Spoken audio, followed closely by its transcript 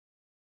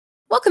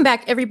Welcome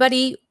back,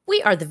 everybody.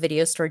 We are the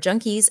Video Store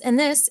Junkies, and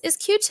this is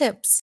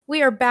Q-Tips.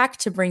 We are back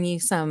to bring you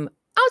some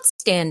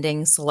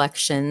outstanding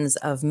selections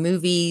of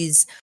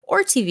movies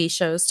or TV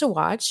shows to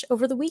watch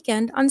over the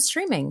weekend on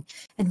streaming.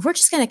 And we're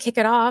just going to kick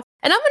it off,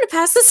 and I'm going to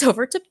pass this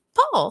over to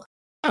Paul.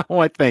 Oh,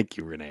 I thank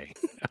you, Renee.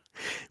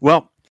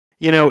 Well,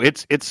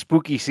 it's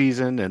spooky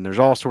season, and there's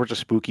all sorts of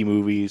spooky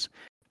movies.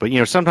 But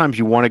sometimes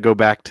you want to go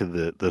back to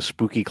the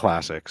spooky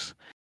classics.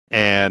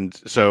 And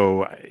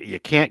so you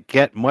can't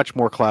get much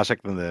more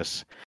classic than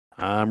this.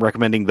 I'm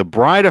recommending The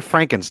Bride of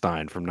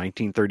Frankenstein from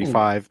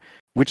 1935,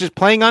 which is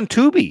playing on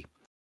Tubi,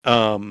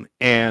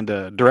 and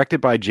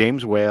directed by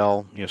James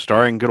Whale,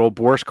 starring good old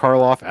Boris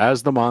Karloff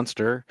as the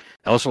monster,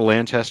 Elsa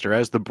Lanchester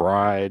as the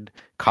bride,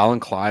 Colin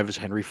Clive as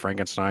Henry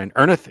Frankenstein,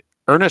 Ernest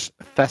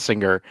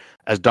Thesiger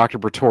as Dr.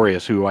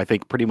 Pretorius, who I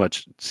think pretty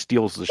much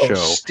steals the show.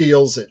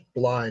 Steals it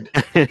blind.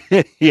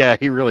 Yeah,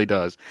 he really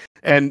does.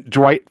 And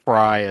Dwight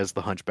Fry as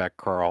the Hunchback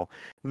Carl.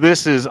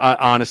 This is,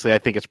 honestly, I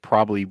think it's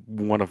probably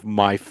one of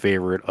my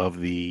favorite of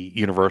the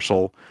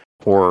Universal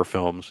horror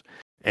films.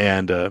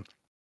 And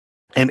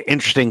an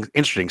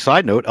interesting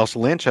side note, Elsa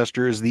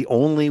Lanchester is the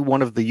only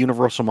one of the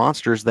Universal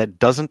monsters that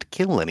doesn't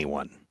kill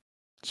anyone.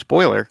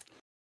 Spoiler.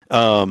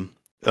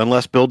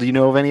 Unless, Bill, do you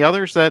know of any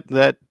others that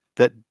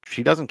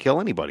she doesn't kill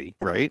anybody,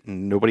 right?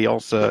 And nobody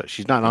else,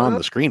 she's not on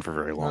the screen for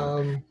very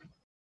long.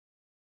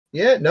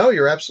 Yeah, no,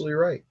 you're absolutely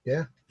right.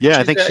 Yeah. Yeah,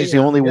 I think she's the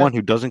only one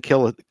who doesn't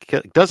kill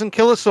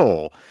a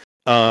soul.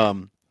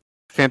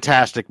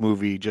 Fantastic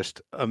movie,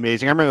 just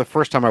amazing. I remember the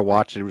first time I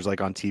watched it was like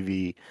on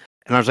TV,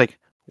 and I was like,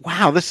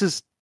 "Wow,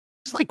 it's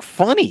like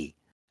funny."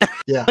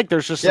 Yeah, like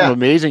there's just some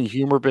amazing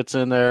humor bits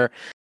in there.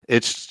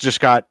 It's just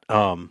got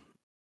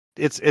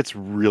it's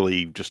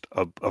really just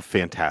a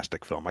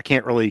fantastic film. I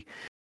can't really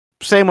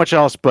say much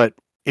else, but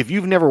if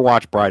you've never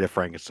watched Bride of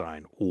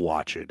Frankenstein,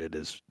 watch it. It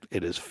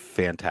is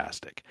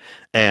fantastic.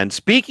 And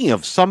speaking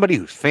of somebody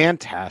who's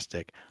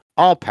fantastic,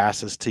 I'll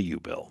pass this to you,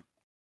 Bill.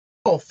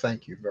 Oh,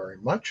 thank you very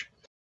much.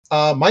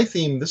 My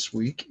theme this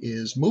week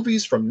is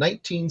movies from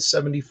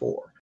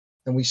 1974.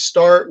 And we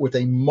start with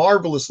a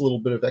marvelous little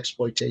bit of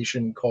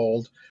exploitation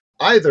called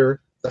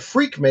either The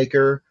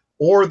Freakmaker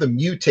or The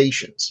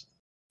Mutations.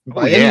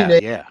 Oh,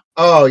 yeah.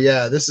 Oh,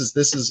 yeah. This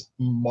is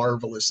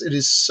marvelous. It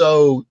is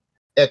so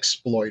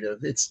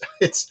exploitive.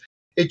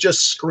 It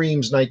just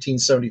screams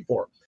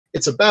 1974.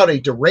 It's about a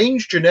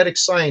deranged genetic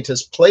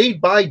scientist played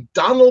by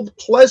Donald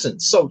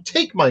Pleasance. So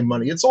take my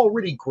money. It's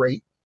already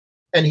great.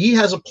 And he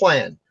has a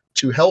plan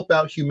to help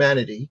out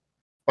humanity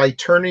by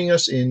turning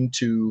us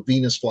into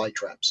Venus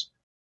flytraps.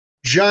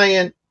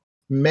 Giant,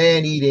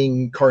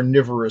 man-eating,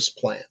 carnivorous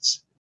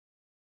plants.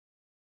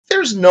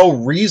 There's no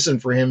reason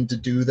for him to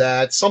do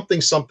that.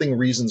 Something,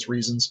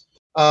 reasons.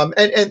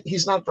 And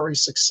he's not very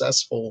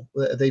successful.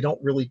 They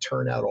don't really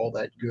turn out all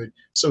that good.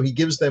 So he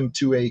gives them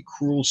to a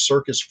cruel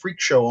circus freak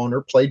show owner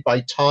played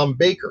by Tom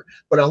Baker.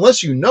 But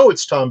unless you know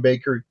it's Tom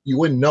Baker, you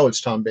wouldn't know it's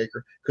Tom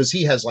Baker because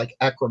he has like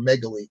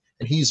acromegaly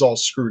and he's all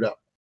screwed up.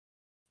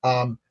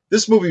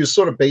 This movie was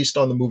sort of based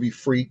on the movie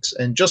Freaks.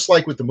 And just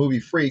like with the movie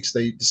Freaks,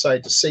 they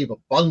decided to save a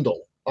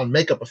bundle on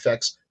makeup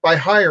effects by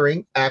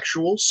hiring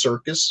actual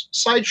circus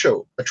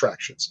sideshow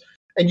attractions.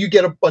 And you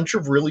get a bunch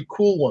of really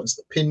cool ones.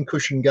 The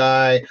pincushion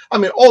guy. I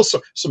mean,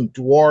 also some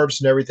dwarves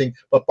and everything.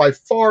 But by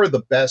far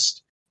the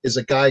best is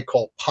a guy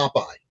called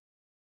Popeye,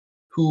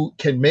 who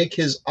can make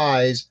his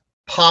eyes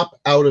pop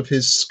out of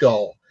his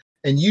skull.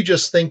 And you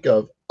just think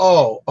of,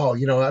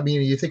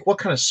 you think, what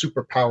kind of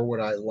superpower would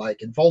I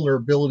like?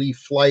 Invulnerability,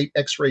 flight,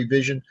 X-ray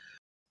vision.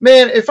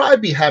 Man, if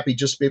I'd be happy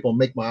just to be able to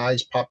make my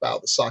eyes pop out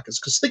of the sockets.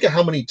 Because think of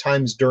how many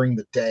times during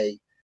the day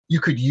you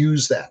could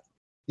use that.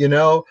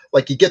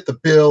 Like you get the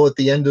bill at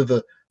the end of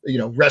the,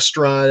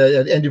 restaurant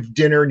at the end of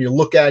dinner and you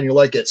look at it and you're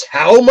like, it's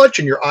how much?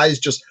 And your eyes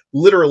just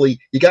literally,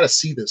 you got to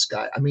see this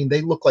guy. I mean,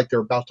 they look like they're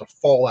about to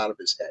fall out of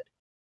his head.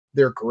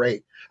 They're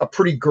great. A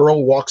pretty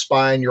girl walks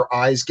by and your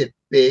eyes get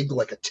big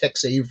like a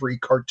Tex Avery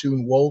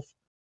cartoon wolf.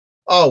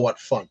 Oh, what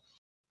fun.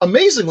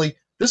 Amazingly,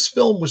 this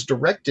film was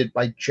directed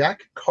by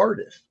Jack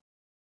Cardiff.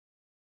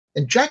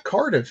 And Jack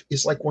Cardiff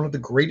is like one of the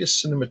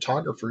greatest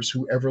cinematographers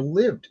who ever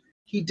lived.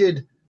 He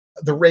did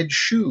The Red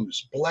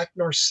Shoes, Black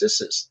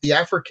Narcissus, The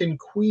African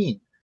Queen,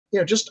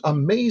 just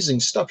amazing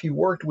stuff. He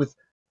worked with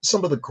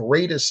some of the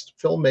greatest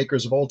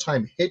filmmakers of all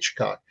time,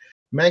 Hitchcock,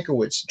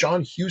 Mankiewicz,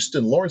 John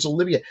Huston, Laurence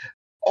Olivier,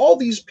 all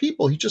these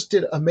people he just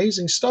did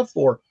amazing stuff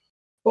for.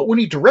 But when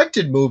he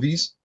directed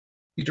movies,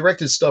 he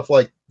directed stuff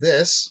like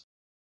this,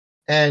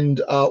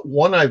 and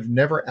one I've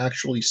never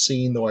actually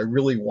seen, though I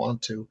really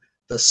want to,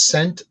 The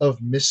Scent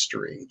of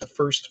Mystery, the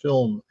first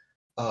film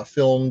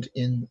filmed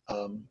in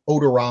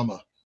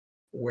Odorama,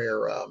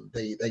 where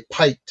they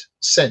piped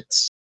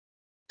scents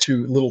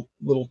to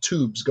little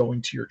tubes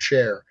going to your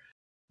chair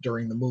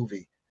during the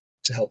movie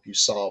to help you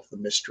solve the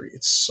mystery.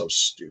 It's so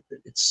stupid.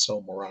 It's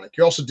so moronic.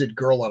 You also did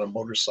Girl on a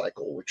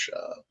Motorcycle, which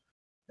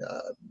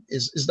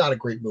is not a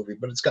great movie,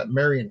 but it's got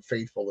Marion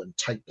Faithfull in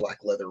tight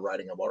black leather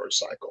riding a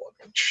motorcycle.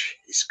 I mean,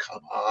 jeez,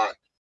 come on.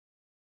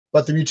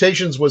 But The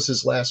Mutations was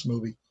his last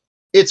movie.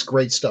 It's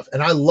great stuff.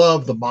 And I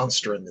love the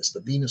monster in this.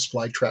 The Venus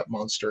flytrap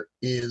monster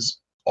is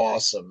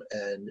awesome.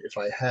 And if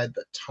I had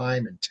the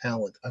time and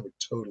talent, I would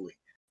totally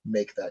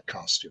make that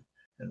costume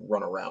and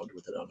run around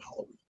with it on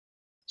Halloween.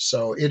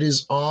 So it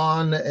is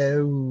on,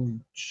 oh,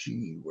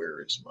 gee,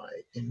 where is my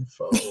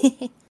info?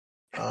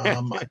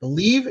 I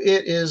believe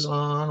it is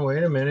on,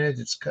 wait a minute,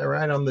 it's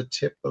right on the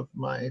tip of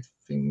my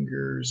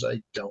fingers.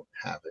 I don't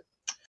have it.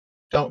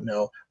 Don't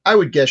know. I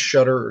would guess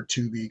Shudder or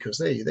Tubi because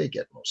they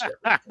get most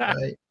everything,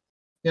 right?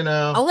 You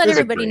know, I'll let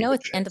everybody know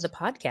at the end of the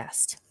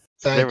podcast.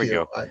 Thank we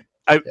you.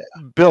 go.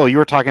 Bill, you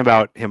were talking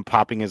about him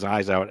popping his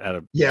eyes out at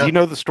a. Yeah. Do you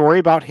know the story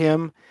about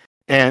him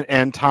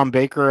and Tom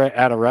Baker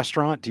at a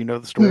restaurant? Do you know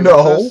the story? No.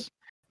 About this?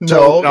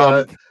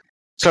 No.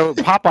 So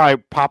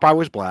Popeye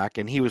was black,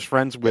 and he was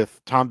friends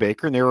with Tom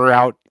Baker, and they were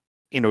out,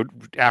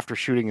 after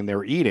shooting, and they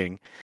were eating.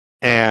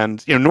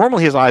 And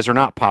normally his eyes are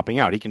not popping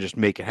out; he can just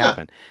make it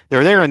happen. They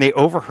were there, and they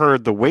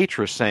overheard the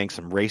waitress saying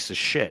some racist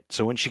shit.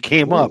 So when she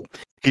came up,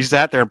 he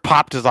sat there and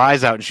popped his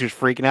eyes out, and she was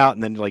freaking out.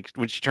 And then,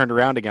 when she turned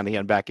around again, he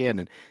went back in,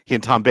 and he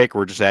and Tom Baker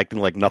were just acting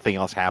like nothing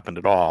else happened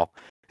at all,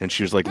 and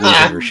she was like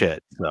losing her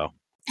shit. So,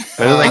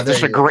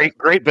 just a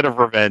great bit of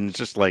revenge,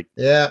 just like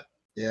yeah,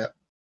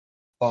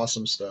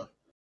 awesome stuff.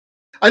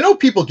 I know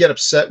people get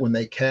upset when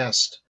they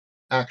cast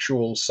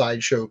actual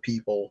sideshow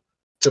people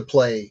to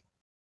play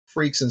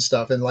freaks and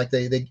stuff, and like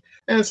they and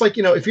it's like,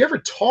 if you ever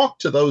talk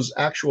to those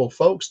actual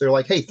folks, they're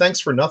like, hey, thanks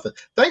for nothing.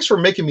 Thanks for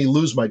making me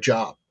lose my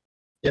job.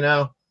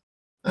 I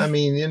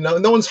mean,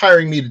 no one's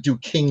hiring me to do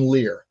King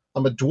Lear.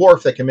 I'm a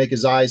dwarf that can make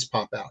his eyes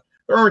pop out.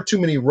 There aren't too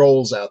many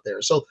roles out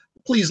there, so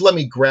please let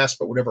me grasp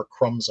at whatever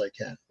crumbs I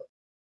can. But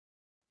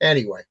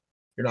anyway,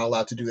 you're not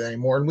allowed to do that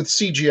anymore, and with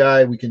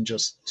CGI we can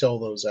just tell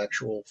those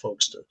actual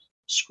folks to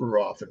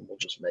screw off, and we'll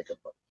just make them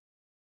up.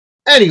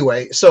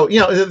 Anyway, so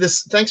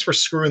this. Thanks for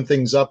screwing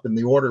things up in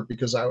the order,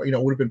 because I would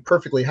have been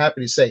perfectly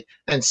happy to say,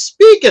 and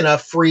speaking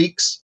of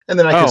freaks, and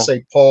then I could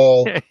say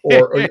Paul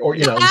or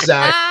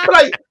Zach,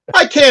 but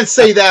I can't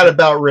say that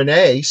about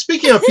Renee.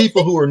 Speaking of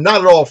people who are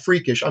not at all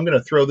freakish, I'm going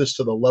to throw this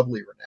to the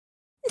lovely Renee.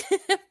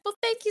 Well,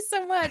 thank you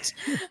so much.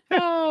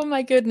 Oh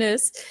my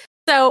goodness.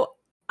 So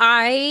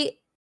I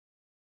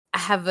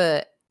have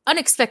a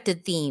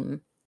unexpected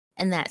theme,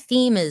 and that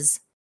theme is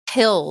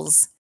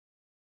hills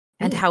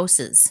and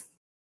houses.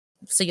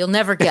 So you'll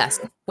never guess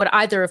what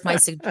either of my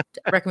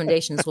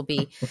recommendations will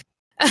be.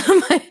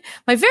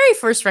 My very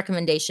first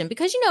recommendation,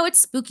 because it's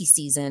spooky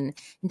season,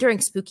 and during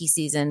spooky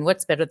season,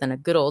 what's better than a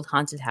good old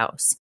haunted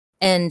house?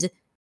 And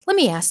let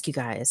me ask you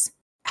guys,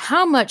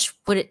 how much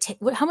would it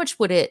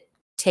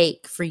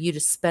take for you to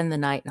spend the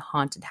night in a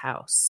haunted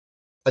house?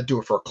 I'd do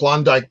it for a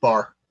Klondike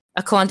bar.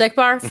 A Klondike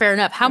bar? Fair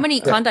enough. How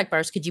many Klondike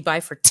bars could you buy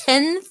for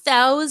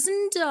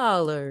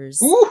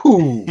 $10,000?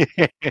 Ooh.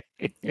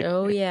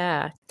 Oh,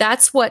 yeah.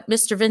 That's what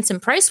Mr.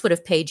 Vincent Price would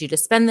have paid you to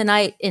spend the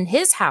night in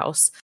his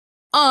house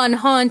on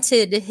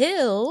Haunted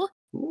Hill.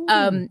 Ooh.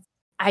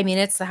 I mean,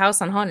 it's the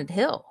house on Haunted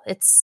Hill. I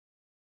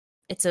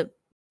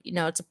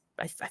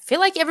feel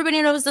like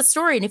everybody knows the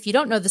story. And if you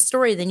don't know the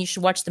story, then you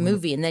should watch the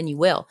movie, and then you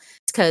will.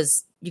 It's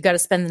because you got to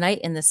spend the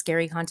night in the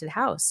scary haunted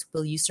house.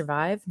 Will you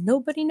survive?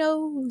 Nobody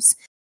knows.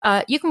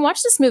 You can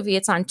watch this movie.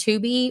 It's on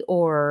Tubi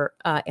or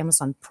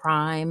Amazon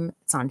Prime.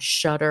 It's on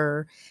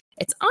Shudder.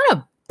 It's on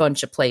a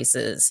bunch of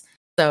places.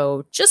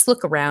 So just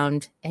look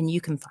around and you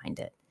can find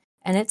it.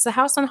 And it's The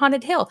House on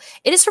Haunted Hill.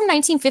 It is from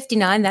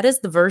 1959. That is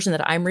the version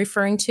that I'm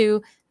referring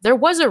to. There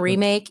was a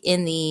remake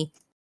in the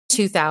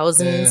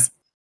 2000s.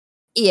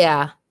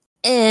 Yeah.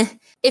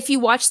 If you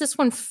watch this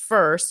one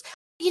first,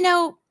 maybe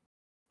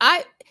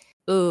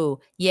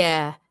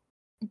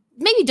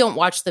don't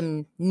watch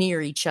them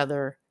near each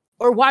other.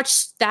 Or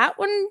watch that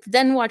one,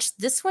 then watch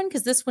this one,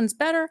 because this one's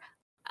better.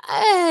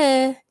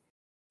 Maybe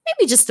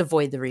just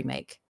avoid the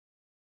remake.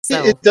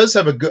 So. It does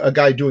have a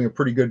guy doing a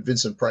pretty good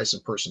Vincent Price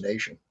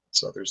impersonation.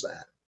 So there's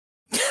that.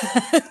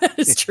 That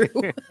is true.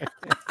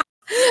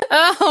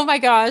 Oh my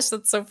gosh,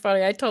 that's so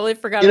funny. I totally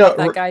forgot about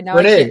that guy. Now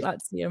Renee, I can't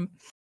not see him.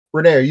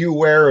 Renee, are you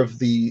aware of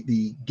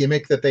the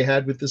gimmick that they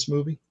had with this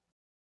movie?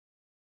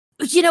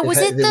 Was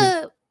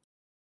it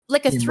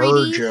like a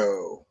 3D?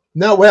 Emergo.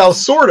 No, well,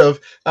 sort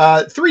of.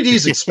 3D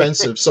is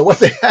expensive. So what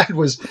they had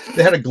was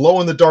they had a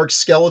glow-in-the-dark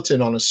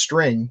skeleton on a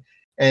string.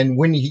 And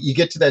when you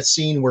get to that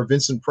scene where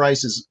Vincent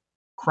Price is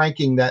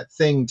cranking that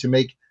thing to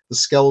make the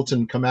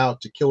skeleton come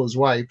out to kill his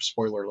wife,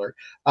 spoiler alert,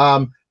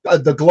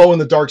 the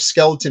glow-in-the-dark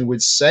skeleton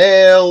would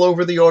sail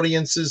over the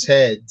audience's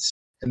heads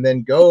and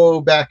then go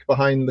back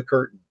behind the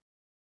curtain.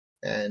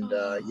 And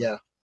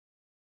that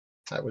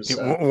was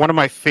one of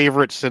my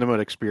favorite cinema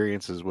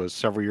experiences was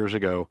several years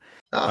ago.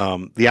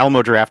 The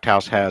Alamo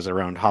Drafthouse has,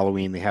 around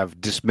Halloween, they have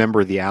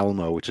Dismember the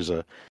Alamo, which is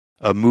a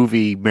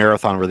movie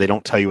marathon where they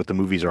don't tell you what the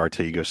movies are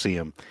till you go see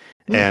them.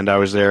 And I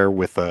was there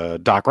with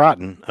Doc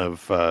Rotten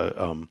of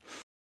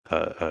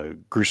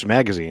Gruesome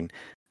Magazine,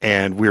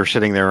 and we were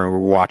sitting there and we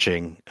were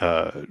watching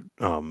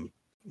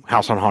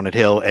House on Haunted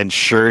Hill, and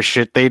sure as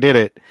shit they did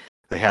it.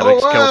 They had a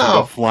skeleton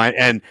go flying,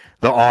 and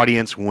the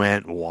audience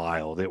went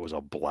wild. It was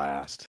a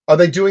blast. Are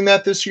they doing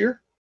that this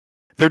year?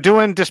 They're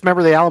doing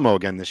Dismember the Alamo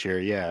again this year.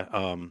 Yeah.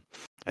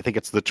 I think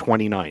it's the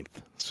 29th.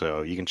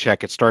 So you can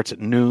check. It starts at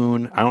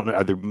noon. I don't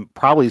know. They're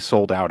probably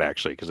sold out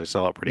actually because they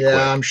sell out pretty quick.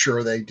 I'm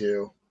sure they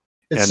do.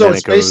 And then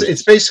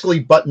It's basically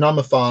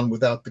Butt-Numb-a-thon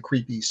without the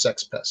creepy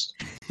sex pest.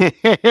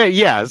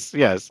 yes.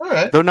 All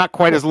right. Though not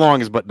quite as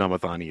long as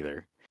Butt-Numb-a-thon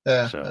either.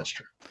 Yeah, So, that's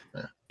true.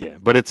 Yeah,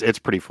 but it's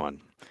pretty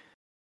fun.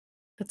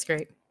 That's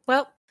great.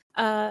 Well,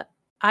 I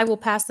will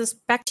pass this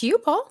back to you,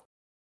 Paul.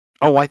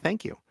 Oh, why?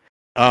 Thank you.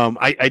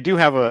 I do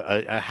have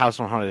a House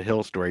on Haunted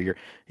Hill story.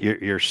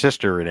 Your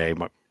sister Renee,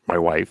 my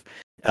wife,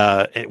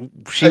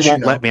 she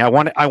won't let me. I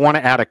want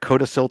to add a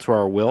codicil to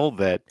our will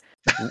that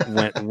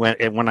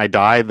when I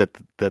die, that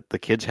the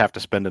kids have to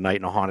spend a night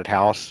in a haunted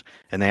house,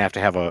 and they have to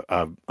have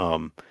a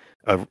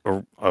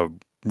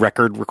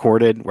record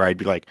recorded where I'd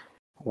be like,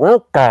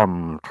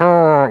 "Welcome to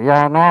your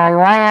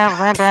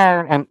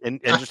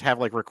and just have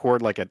like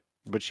record like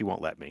but she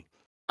won't let me.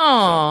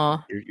 Aww.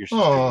 So your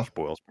sister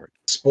spoils part.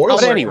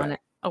 Spoils. But anyway.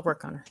 I'll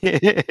work on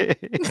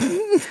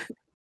it.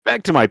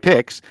 Back to my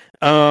picks.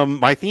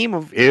 My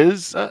theme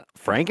is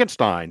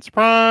Frankenstein.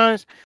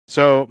 Surprise!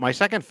 So my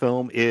second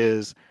film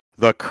is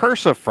The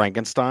Curse of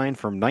Frankenstein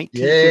from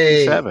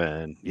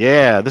 1957. Yay.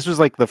 Yeah, this was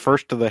like the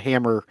first of the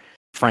Hammer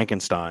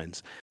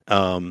Frankensteins.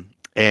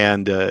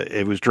 And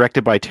it was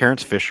directed by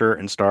Terence Fisher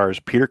and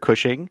stars Peter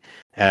Cushing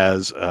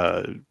as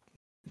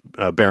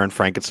Baron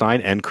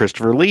Frankenstein and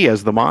Christopher Lee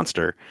as the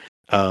monster.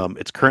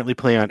 It's currently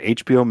playing on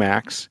HBO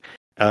Max.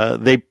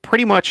 They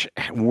pretty much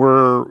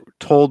were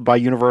told by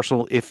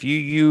Universal, if you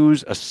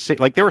use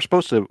like they were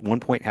supposed to at one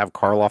point have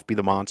Karloff be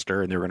the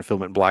monster and they were going to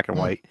film it in black and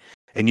white.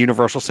 And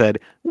Universal said,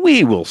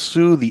 we will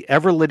sue the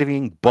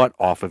ever-living butt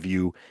off of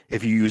you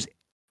if you use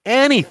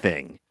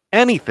anything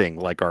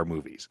like our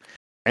movies.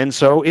 And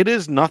so it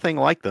is nothing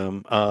like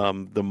them.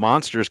 The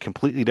monster is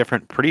completely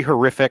different, pretty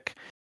horrific,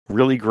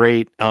 really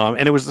great.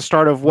 And it was the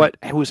start of what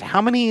it was.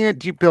 How many,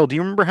 Bill, do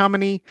you remember how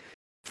many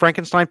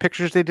Frankenstein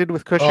pictures they did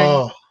with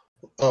Cushing?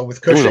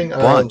 With Cushing, there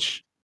was a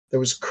bunch. There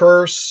was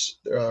Curse,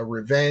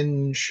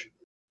 Revenge,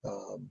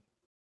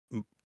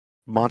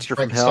 Monster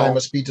from Frankenstein Hell.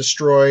 Must Be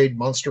Destroyed.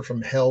 Monster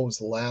from Hell was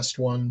the last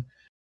one.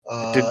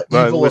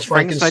 Evil of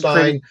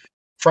Frankenstein.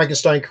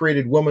 Frankenstein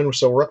Created Woman.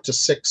 So we're up to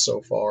 6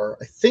 so far.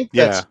 I think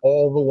that's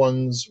all the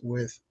ones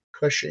with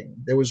Cushing.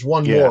 There was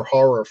one more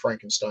horror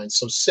Frankenstein.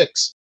 So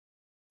 6.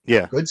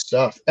 Yeah, good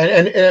stuff.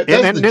 And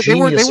that's the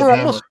genius of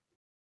Hammer.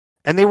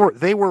 And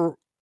they were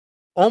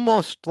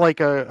almost like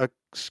a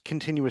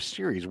continuous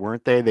series,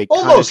 weren't they? They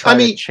almost. I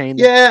mean,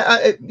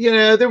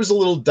 there was a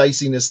little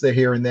diciness there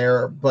here and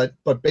there, but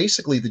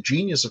basically the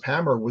genius of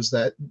Hammer was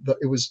that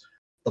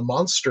the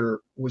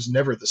monster was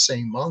never the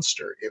same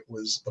monster.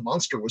 The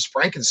monster was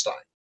Frankenstein.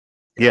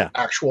 Yeah,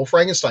 actual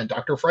Frankenstein,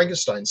 Dr.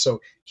 Frankenstein.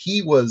 So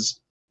he was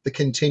the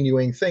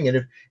continuing thing.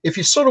 And if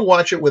you sort of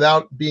watch it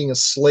without being a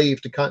slave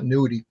to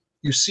continuity,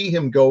 you see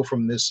him go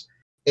from this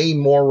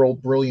amoral,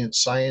 brilliant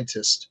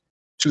scientist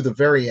to the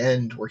very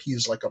end where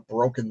he's like a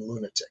broken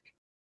lunatic.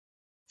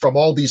 From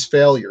all these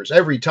failures,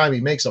 every time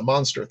he makes a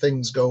monster,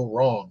 things go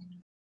wrong.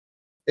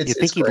 You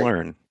think he'd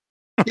learn?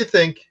 You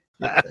think.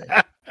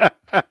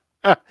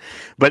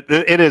 But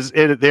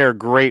they're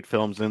great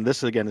films, and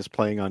this again is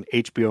playing on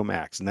HBO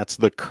Max, and that's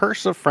The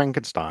Curse of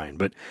Frankenstein.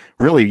 But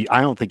really,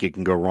 I don't think you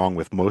can go wrong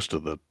with most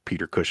of the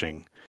Peter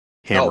Cushing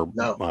Hammer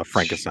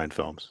Frankenstein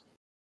films.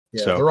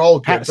 Yeah, so, they're all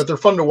good, but they're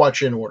fun to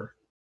watch in order.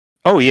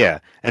 Oh yeah,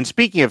 and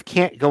speaking of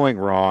going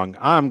wrong,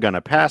 I'm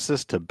gonna pass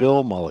this to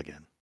Bill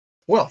Mulligan.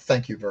 Well,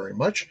 thank you very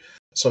much.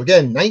 So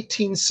again,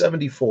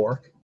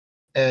 1974,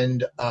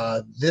 and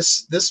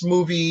this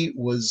movie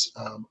was.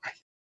 I'm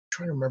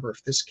trying to remember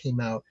if this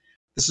came out.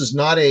 This is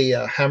not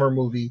a Hammer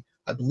movie.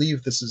 I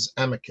believe this is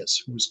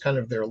Amicus, who was kind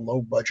of their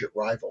low-budget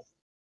rival.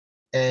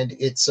 And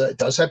it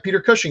does have Peter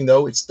Cushing,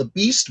 though. It's The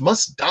Beast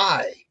Must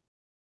Die.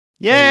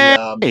 Yay!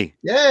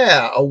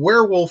 A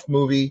werewolf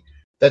movie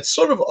that's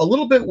sort of a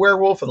little bit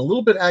werewolf and a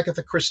little bit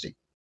Agatha Christie.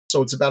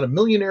 So it's about a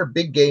millionaire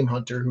big game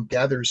hunter who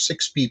gathers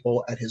 6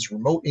 people at his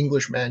remote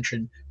English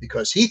mansion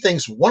because he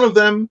thinks one of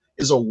them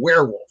is a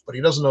werewolf, but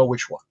he doesn't know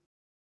which one.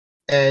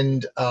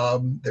 And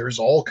there's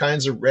all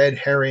kinds of red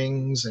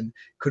herrings, and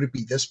could it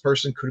be this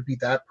person? Could it be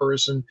that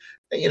person?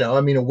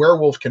 A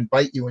werewolf can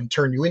bite you and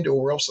turn you into a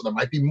werewolf, so there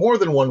might be more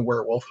than one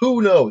werewolf.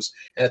 Who knows?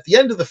 And at the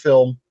end of the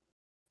film,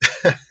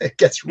 it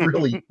gets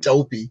really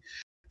dopey.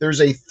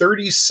 There's a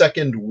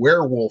 30-second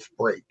werewolf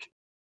break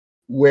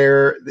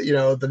where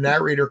the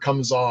narrator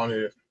comes on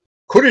and,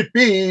 could it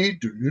be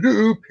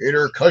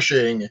Peter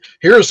Cushing?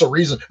 Here's the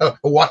reason.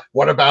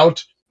 What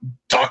about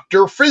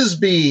Dr.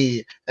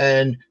 Frisbee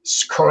and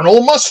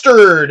Colonel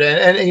Mustard?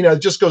 And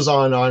it just goes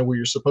on and on where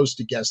you're supposed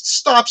to guess.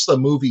 Stops the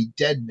movie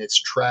dead in its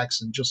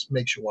tracks and just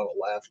makes you want to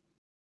laugh.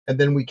 And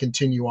then we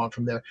continue on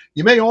from there.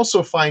 You may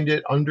also find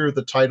it under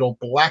the title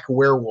Black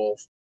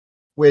Werewolf,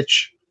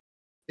 which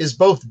is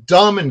both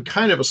dumb and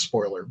kind of a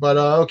spoiler, but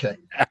okay.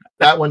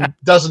 That one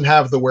doesn't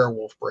have the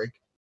werewolf break.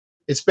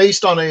 It's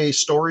based on a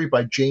story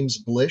by James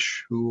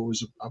Blish, I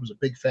was a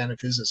big fan of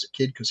his as a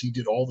kid because he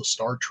did all the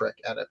Star Trek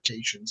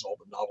adaptations, all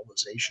the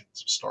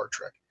novelizations of Star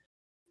Trek.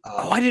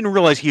 I didn't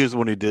realize he was the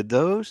one who did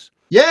those.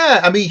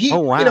 Yeah, I mean, Oh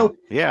wow, you know,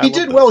 yeah, he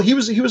did well. He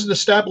was an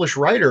established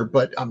writer,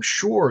 but I'm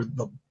sure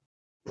the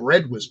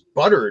bread was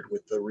buttered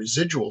with the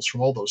residuals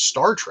from all those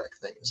Star Trek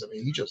things. I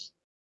mean,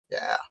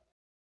 yeah.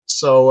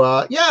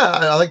 So yeah,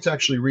 I like to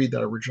actually read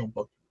that original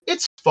book.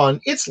 It's fun.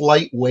 It's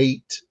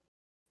lightweight.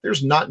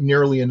 There's not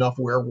nearly enough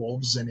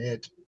werewolves in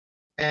it,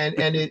 and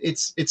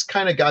it's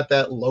kind of got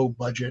that low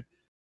budget,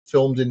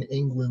 filmed in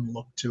England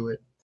look to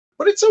it,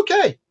 but it's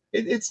okay.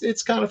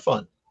 It's kind of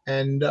fun,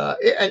 and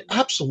it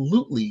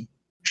absolutely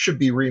should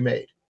be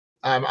remade.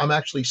 I'm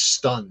actually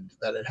stunned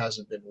that it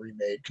hasn't been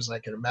remade, because I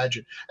can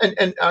imagine,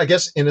 and I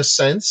guess in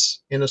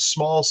a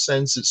small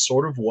sense, it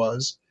sort of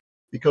was,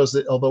 because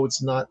although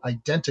it's not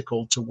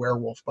identical to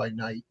Werewolf by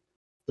Night,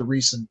 the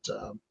recent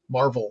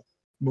Marvel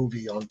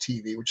movie on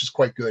TV, which is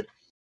quite good,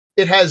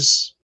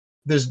 that's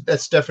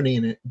definitely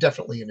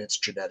in its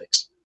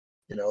genetics.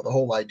 You know, the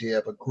whole idea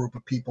of a group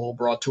of people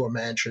brought to a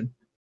mansion,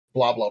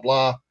 blah blah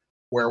blah,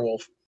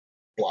 werewolf,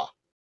 blah.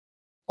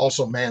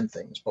 Also man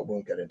things, but we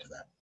won't get into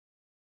that.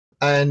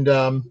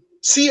 And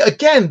see,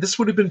 again, this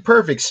would have been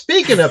perfect.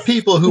 Speaking of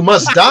people who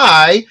must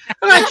die,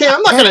 and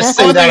I'm not going to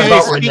say that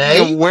about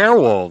Renee. Of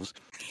werewolves.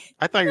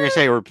 I thought you were going to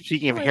say we're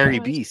speaking of hairy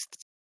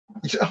beasts.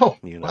 Oh,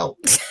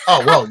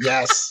 well,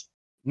 yes.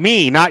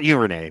 Me, not you,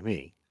 Renee.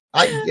 Me.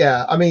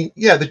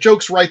 The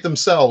jokes write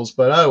themselves,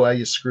 but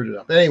you screwed it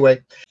up.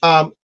 Anyway,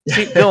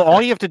 see, Bill,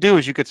 all you have to do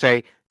is you could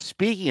say,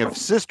 speaking of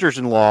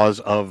sisters-in-laws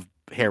of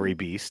hairy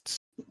beasts,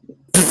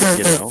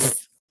 you know.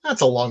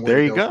 That's a long way there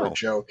to you go go. For a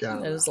joke.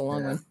 That was a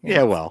long one.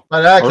 Yeah, well,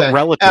 but okay. Or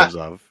relatives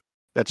of.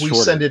 That's we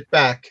shorter. Send it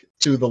back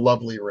to the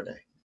lovely Renee.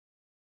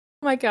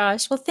 Oh my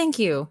gosh! Well, thank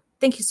you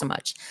so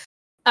much.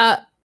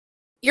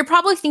 You're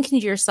probably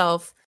thinking to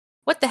yourself,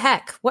 "What the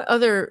heck? What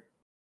other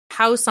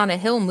House on a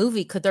Hill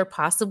movie could there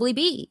possibly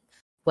be?"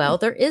 Well,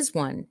 there is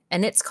one,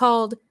 and it's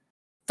called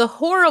The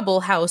Horrible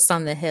House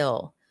on the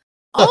Hill,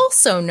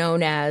 also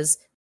known as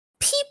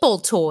People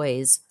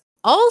Toys,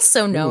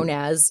 also known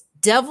as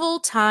Devil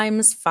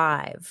Times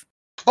 5.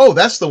 Oh,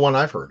 that's the one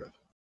I've heard of.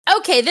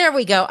 Okay, there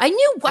we go. I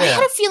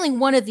had a feeling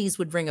one of these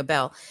would ring a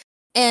bell.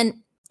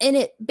 And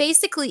it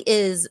basically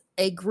is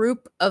a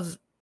group of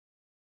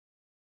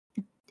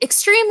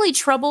extremely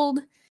troubled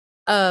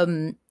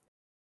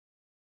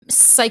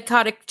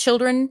psychotic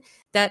children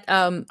that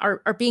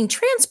are being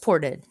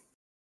transported.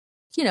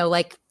 You know,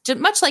 like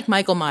much like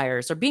Michael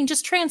Myers, are being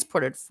just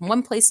transported from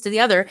one place to the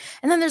other.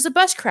 And then there's a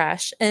bus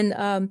crash,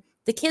 and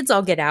the kids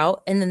all get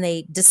out, and then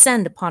they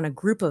descend upon a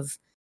group of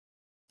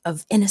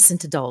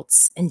innocent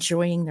adults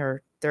enjoying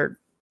their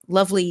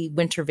lovely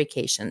winter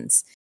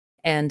vacations.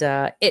 And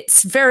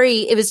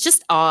it was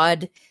just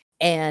odd.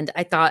 And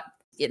I thought,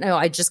 you know,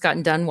 I'd just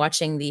gotten done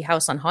watching The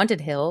House on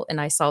Haunted Hill,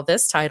 and I saw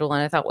this title,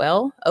 and I thought,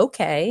 well,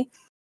 okay,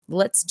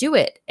 let's do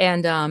it.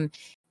 And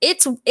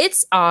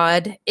it's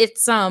odd.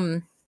 It's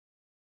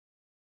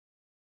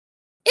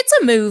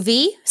a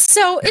movie,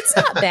 so it's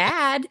not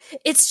bad.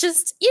 It's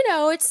just, you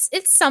know, it's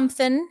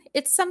something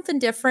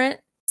different.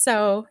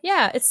 So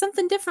yeah, it's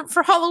something different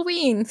for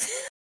Halloween.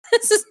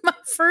 This is my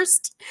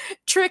first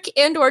trick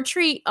or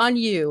treat on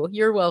you.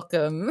 You're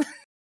welcome.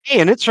 Hey,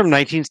 and it's from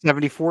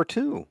 1974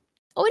 too.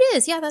 Oh, it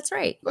is. Yeah, that's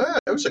right.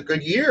 It was a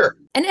good year.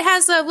 And it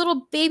has a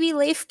little baby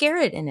Leif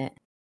Garrett in it.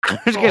 I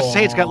was going to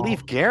say it's got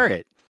Leif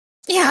Garrett.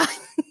 Yeah.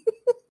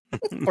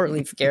 Or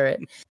Leif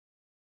Garrett.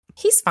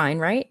 He's fine,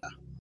 right?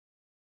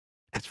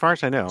 As far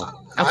as I know.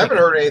 I haven't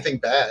heard anything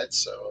bad,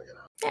 so, you know.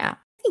 Yeah,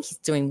 I think he's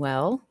doing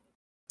well.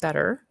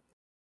 Better.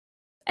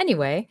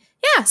 Anyway,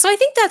 yeah, so I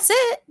think that's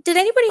it. Did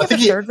anybody have a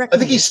third recommendation? I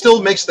think he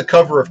still makes the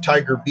cover of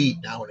Tiger Beat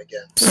now and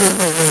again.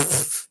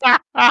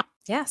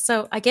 Yeah,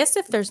 so I guess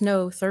if there's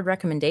no third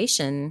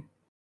recommendation,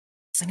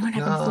 does anyone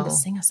have anything to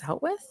sing us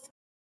out with?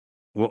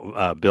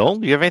 Well, Bill,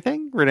 do you have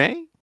anything?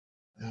 Renee?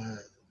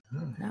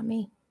 Not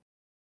me.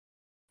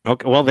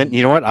 Okay, well then,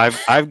 you know what?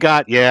 I've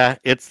got,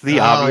 it's the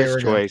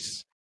obvious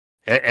choice.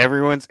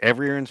 Everyone's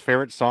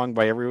favorite song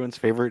by everyone's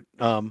favorite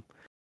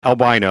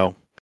albino.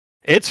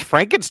 It's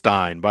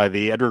Frankenstein by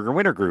the Edgar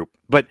Winter Group.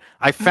 But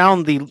I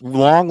found the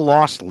long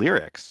lost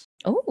lyrics.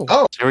 Oh.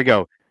 So here we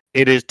go.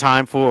 It is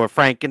time for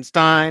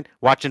Frankenstein.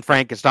 Watching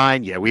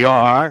Frankenstein. Yeah, we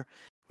are.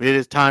 It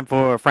is time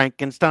for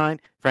Frankenstein.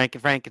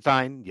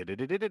 Frankenstein.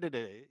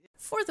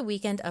 For the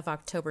weekend of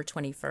October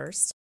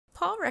 21st,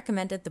 Paul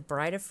recommended The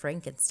Bride of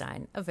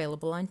Frankenstein,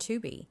 available on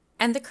Tubi,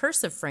 and The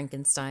Curse of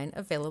Frankenstein,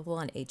 available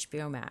on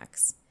HBO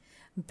Max.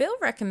 Bill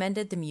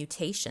recommended The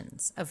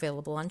Mutations,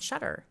 available on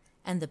Shudder,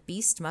 and The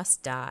Beast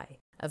Must Die,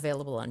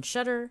 available on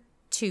Shudder,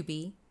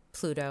 Tubi,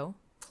 Pluto,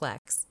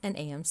 Plex, and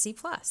AMC+.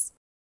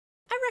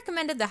 I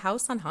recommended The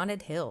House on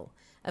Haunted Hill,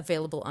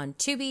 available on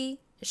Tubi,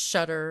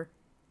 Shudder,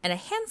 and a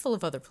handful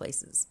of other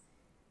places.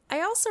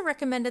 I also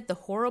recommended The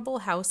Horrible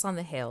House on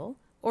the Hill,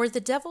 or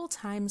The Devil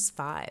Times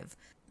 5,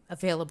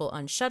 available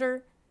on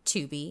Shudder,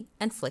 Tubi,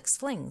 and Flix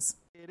Flings.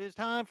 It is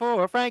time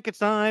for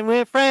Frankenstein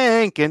with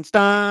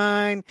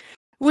Frankenstein.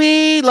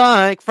 We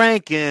like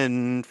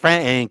Frankenstein.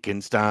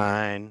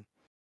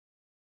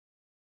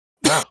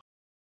 Wow.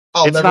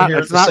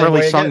 It's not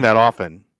really sung that often.